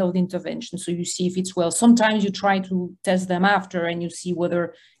 at the end of the intervention, so you see if it's well. Sometimes you try to test them after and you see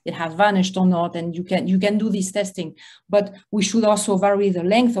whether it has vanished or not, and you can do this testing. But we should also vary the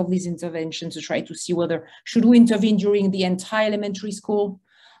length of these interventions to try to see whether should we intervene during the entire elementary school,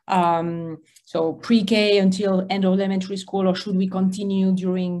 so pre-K until end of elementary school, or should we continue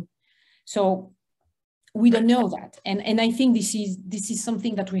during? So we don't know that. And I think this is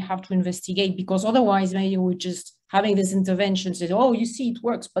something that we have to investigate, because otherwise maybe we're just having this intervention, say, oh, you see, it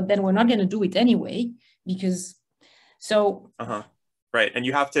works, but then we're not going to do it anyway, because so. Right. And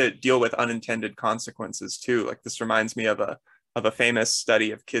you have to deal with unintended consequences too. Like, this reminds me of a famous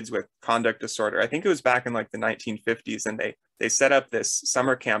study of kids with conduct disorder. I think it was back in like the 1950s, and they set up this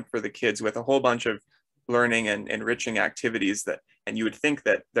summer camp for the kids with a whole bunch of learning and enriching activities and you would think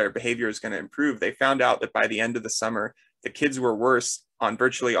that their behavior is going to improve. They found out that by the end of the summer, the kids were worse on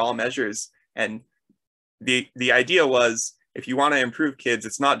virtually all measures. And the idea was, if you want to improve kids,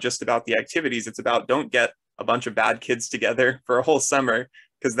 it's not just about the activities, it's about don't get a bunch of bad kids together for a whole summer,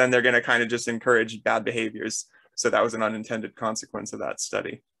 because then they're going to kind of just encourage bad behaviors. So that was an unintended consequence of that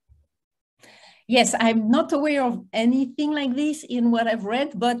study. Yes, I'm not aware of anything like this in what I've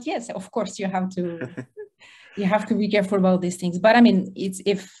read, but yes, of course, you have to be careful about these things. But I mean, it's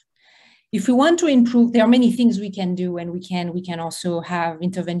if we want to improve, there are many things we can do, and we can also have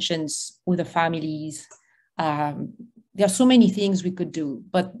interventions with the families. There are so many things we could do,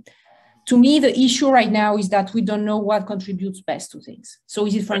 but to me, the issue right now is that we don't know what contributes best to things. So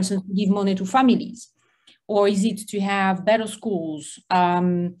is it, for instance, to give money to families, or is it to have better schools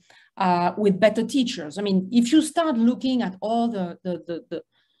with better teachers? I mean, if you start looking at all the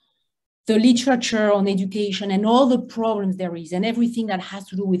literature on education and all the problems there is, and everything that has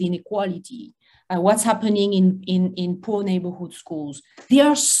to do with inequality, what's happening in poor neighborhood schools, there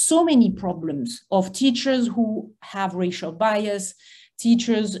are so many problems of teachers who have racial bias,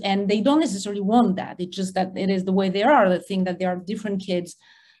 teachers, and they don't necessarily want that. It's just that it is the way they are. They think that there are different kids,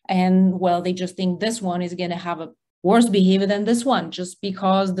 and well, they just think this one is going to have a worse behavior than this one, just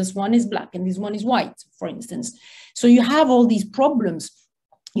because this one is Black and this one is white, for instance. So you have all these problems.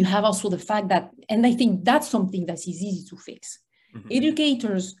 You have also the fact that, and I think that's something that is easy to fix.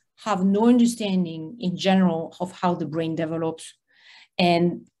 Educators have no understanding in general of how the brain develops,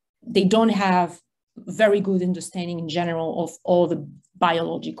 and they don't have very good understanding in general of all the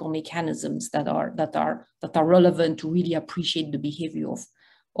biological mechanisms that are relevant to really appreciate the behavior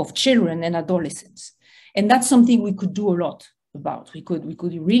of children and adolescents. And that's something we could do a lot about. We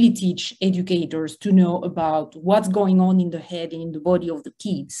could really teach educators to know about what's going on in the head and in the body of the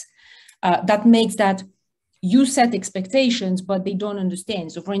kids. That makes that you set expectations, but they don't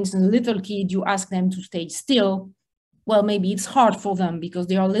understand. So for instance, a little kid, you ask them to stay still. Well, maybe it's hard for them because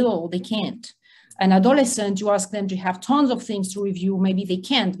they are little, they can't. An adolescent, you ask them to have tons of things to review, maybe they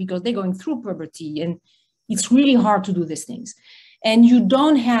can't because they're going through puberty and it's really hard to do these things. And you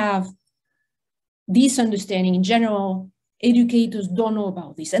don't have this understanding in general. Educators don't know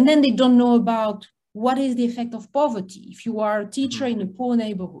about this. And then they don't know about what is the effect of poverty. If you are a teacher in a poor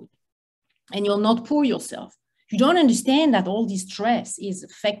neighborhood and you're not poor yourself, you don't understand that all this stress is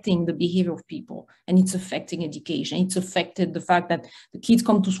affecting the behavior of people and it's affecting education. It's affected the fact that the kids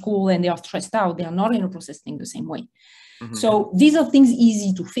come to school and they are stressed out. They are not in a processing the same way. So these are things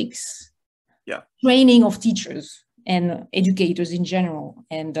easy to fix. Yeah. Training of teachers and educators in general,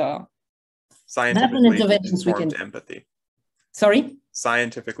 and scientifically informed empathy. Sorry?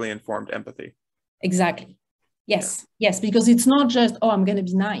 Scientifically informed empathy. Exactly. Yes. Yeah. Yes, because it's not just, oh, I'm going to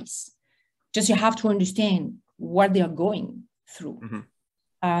be nice. Just you have to understand what they are going through.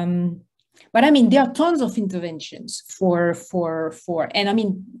 But I mean, there are tons of interventions and I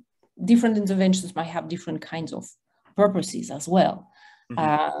mean, different interventions might have different kinds of purposes as well.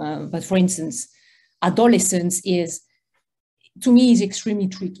 But for instance, adolescence to me, is extremely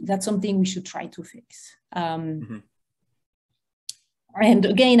tricky. That's something we should try to fix. And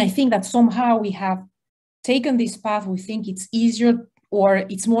again, I think that somehow we have taken this path. We think it's easier or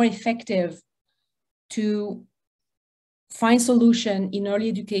it's more effective to find solution in early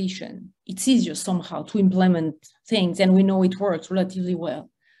education. It's easier somehow to implement things, and we know it works relatively well.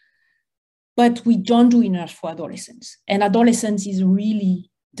 But we don't do enough for adolescents. And adolescence is a really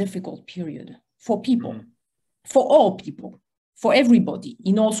difficult period for people, for all people, for everybody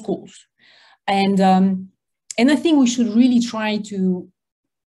in all schools. And I think we should really try to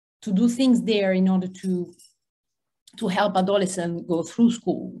do things there in order to help adolescents go through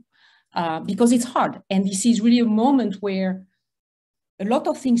school, because it's hard. And this is really a moment where a lot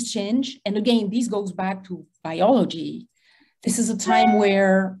of things change. And again, this goes back to biology. This is a time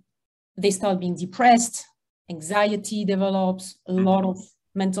where they start being depressed, anxiety develops, a lot of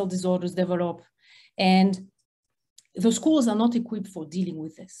mental disorders develop, and the schools are not equipped for dealing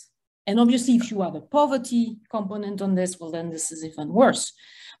with this. And obviously, if you have a poverty component on this, well, then this is even worse.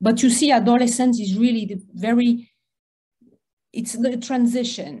 But you see, adolescence is really it's the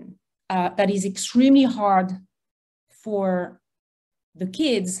transition that is extremely hard for the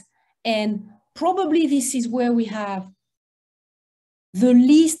kids. And probably this is where we have the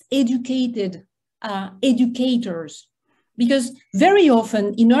least educated educators, because very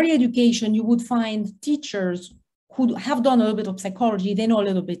often in early education, you would find teachers who have done a little bit of psychology. They know a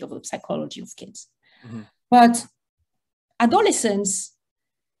little bit of the psychology of kids. But adolescents,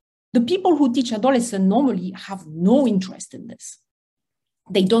 the people who teach adolescents normally have no interest in this.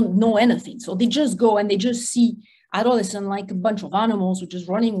 They don't know anything. So they just go and they just see adolescents like a bunch of animals who are just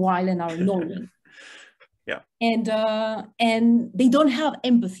running wild and are annoying. And they don't have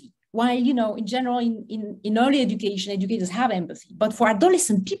empathy. While, in general, in early education, educators have empathy. But for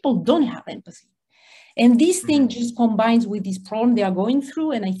adolescent people don't have empathy. And this thing just combines with this problem they are going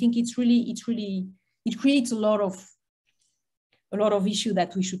through. And I think it creates a lot of issue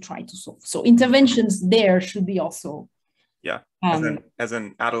that we should try to solve. So interventions there should be also. Yeah, as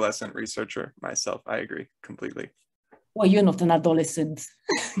an adolescent researcher myself, I agree completely. Well, you're not an adolescent.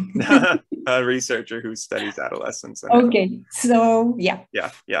 A researcher who studies adolescence. Okay, so yeah.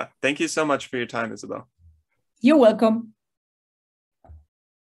 Yeah. Thank you so much for your time, Isabelle. You're welcome.